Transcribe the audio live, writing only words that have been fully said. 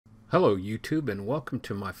Hello YouTube, and welcome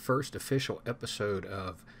to my first official episode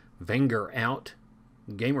of Wenger Out.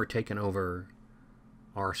 Gamer taking over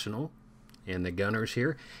Arsenal and the Gunners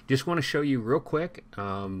here. Just want to show you real quick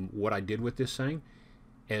what I did with this thing.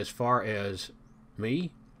 As far as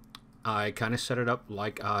me, I kind of set it up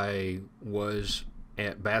like I was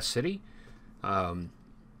at Bath City.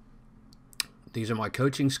 These are my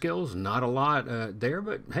coaching skills. Not a lot there,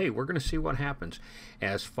 but hey, we're going to see what happens.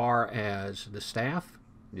 As far as the staff,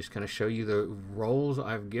 just kind of show you the roles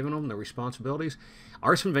I've given them, the responsibilities.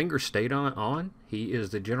 Arsene Wenger stayed on. He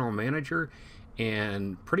is the general manager,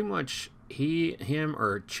 and pretty much him,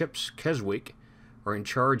 or Chips Keswick are in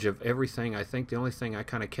charge of everything. I think the only thing I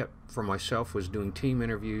kind of kept for myself was doing team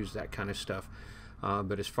interviews, that kind of stuff.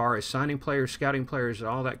 But as far as signing players, scouting players,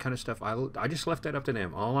 all that kind of stuff, I just left that up to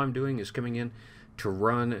them. All I'm doing is coming in to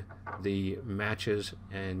run the matches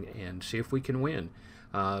and see if we can win.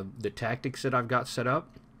 The tactics that I've got set up,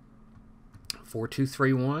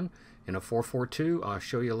 4-2-3-1 and a 4-4-2. I'll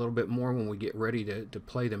show you a little bit more when we get ready to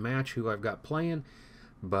play the match, who I've got playing.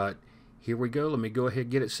 But here we go. Let me go ahead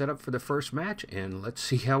and get it set up for the first match, and let's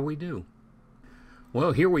see how we do.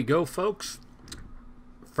 Well, here we go, folks.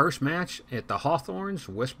 First match at the Hawthorns,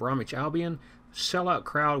 West Bromwich Albion. Sellout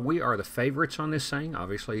crowd. We are the favorites on this thing.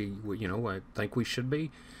 Obviously, you know, I think we should be.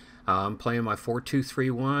 I'm playing my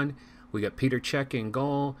 4-2-3-1. We got Peter Cech in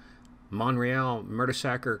goal. Monreal,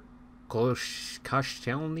 Mertesacker,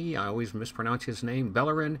 Koscielny, I always mispronounce his name.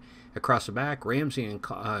 Bellerin across the back. Ramsey and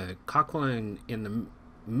Coquelin in the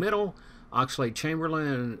middle.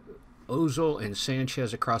 Oxlade-Chamberlain, Ozil, and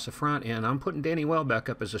Sanchez across the front. And I'm putting Danny Welbeck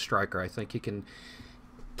up as a striker. I think he can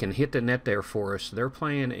hit the net there for us. They're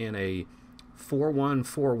playing in a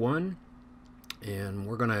 4-1-4-1. And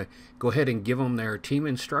we're going to go ahead and give them their team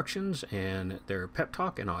instructions and their pep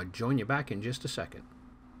talk, and I'll join you back in just a second.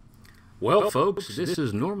 Well, folks, this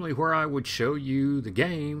is normally where I would show you the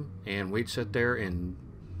game, and we'd sit there and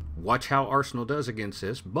watch how Arsenal does against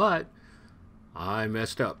this, but I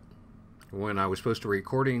messed up. When I was supposed to be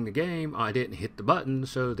recording the game, I didn't hit the button,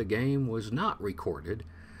 so the game was not recorded.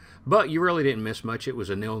 But you really didn't miss much. It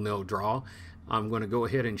was a 0-0 draw. I'm going to go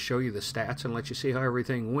ahead and show you the stats and let you see how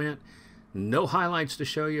everything went. No highlights to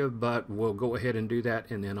show you, but we'll go ahead and do that,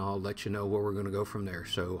 and then I'll let you know where we're going to go from there.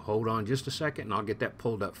 So hold on just a second, and I'll get that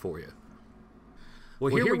pulled up for you.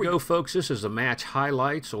 Well, here we go, folks. This is the match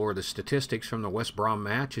highlights, or the statistics from the West Brom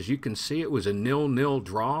match. As you can see, it was a 0-0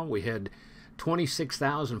 draw. We had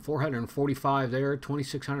 26,445 there,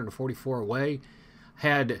 2,644 away.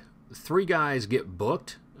 Had 3 guys get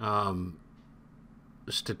booked.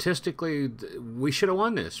 Statistically, we should have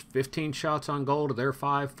won this. 15 shots on goal to their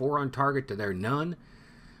 5, 4 on target to their none.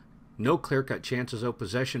 No clear-cut chances of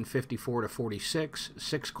possession, 54-46.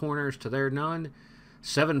 6 corners to their none.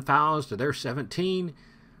 7 fouls to their 17.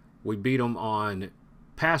 We beat them on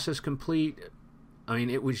passes complete. I mean,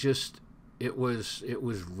 it was just, it was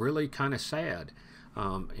really kind of sad.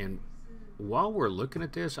 And while we're looking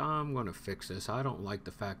at this, I'm going to fix this. I don't like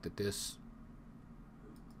the fact that this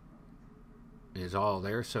is all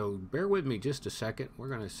there, so bear with me just a second. We're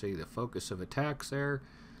going to see the focus of attacks there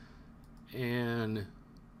and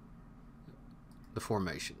the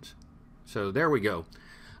formations. So there we go.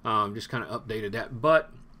 Just kind of updated that,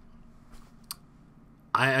 but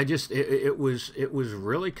I just it was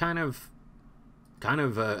really kind of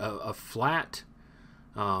a flat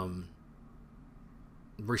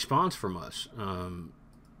response from us. And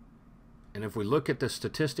if we look at the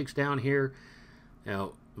statistics down here, you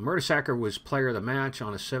know, Mertesacker was player of the match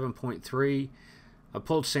on a 7.3. I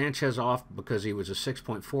pulled Sanchez off because he was a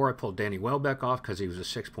 6.4. I pulled Danny Welbeck off because he was a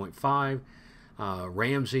 6.5.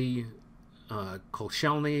 Ramsey,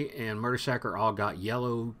 Koscielny, and Mertesacker all got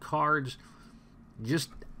yellow cards.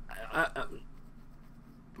 Just, I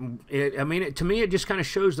mean, to me, it just kind of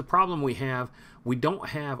shows the problem we have. We don't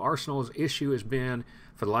have, Arsenal's issue has been,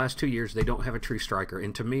 for the last 2 years, they don't have a true striker.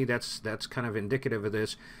 And to me, that's kind of indicative of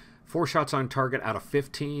this. 4 shots on target out of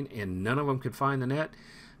 15, and none of them could find the net.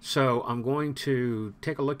 So I'm going to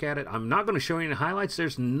take a look at it. I'm not going to show you any highlights.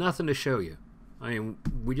 There's nothing to show you. I mean,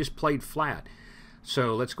 we just played flat.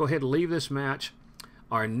 So let's go ahead and leave this match.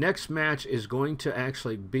 Our next match is going to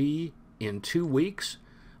actually be in 2 weeks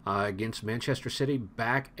against Manchester City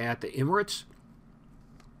back at the Emirates.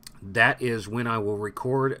 That is when I will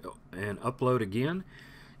record and upload again.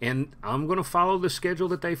 And I'm going to follow the schedule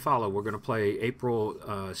that they follow. We're going to play April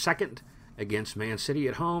 2nd against Man City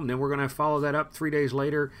at home. Then we're going to follow that up 3 days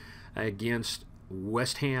later against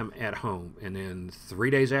West Ham at home. And then 3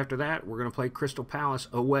 days after that, we're going to play Crystal Palace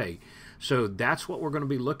away. So that's what we're going to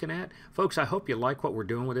be looking at. Folks, I hope you like what we're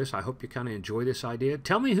doing with this. I hope you kind of enjoy this idea.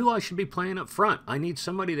 Tell me who I should be playing up front. I need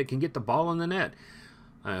somebody that can get the ball in the net.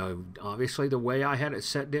 Obviously, the way I had it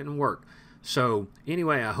set didn't work. So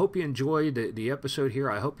anyway, I hope you enjoyed the episode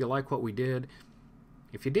here. I hope you like what we did.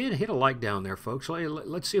 If you did, hit a like down there, folks.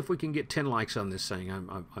 Let's see if we can get 10 likes on this thing.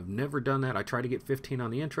 I've never done that. I tried to get 15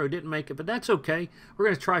 on the intro. Didn't make it, but that's okay. We're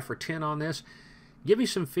going to try for 10 on this. Give me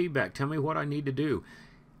some feedback. Tell me what I need to do.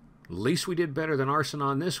 At least we did better than Arson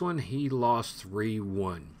on this one. He lost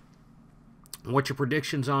 3-1. What's your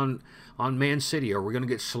predictions on Man City? Are we going to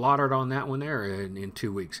get slaughtered on that one there in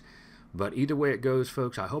 2 weeks? But either way it goes,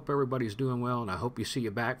 folks, I hope everybody's doing well, and I hope you see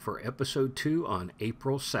you back for episode 2 on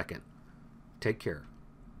April 2nd. Take care.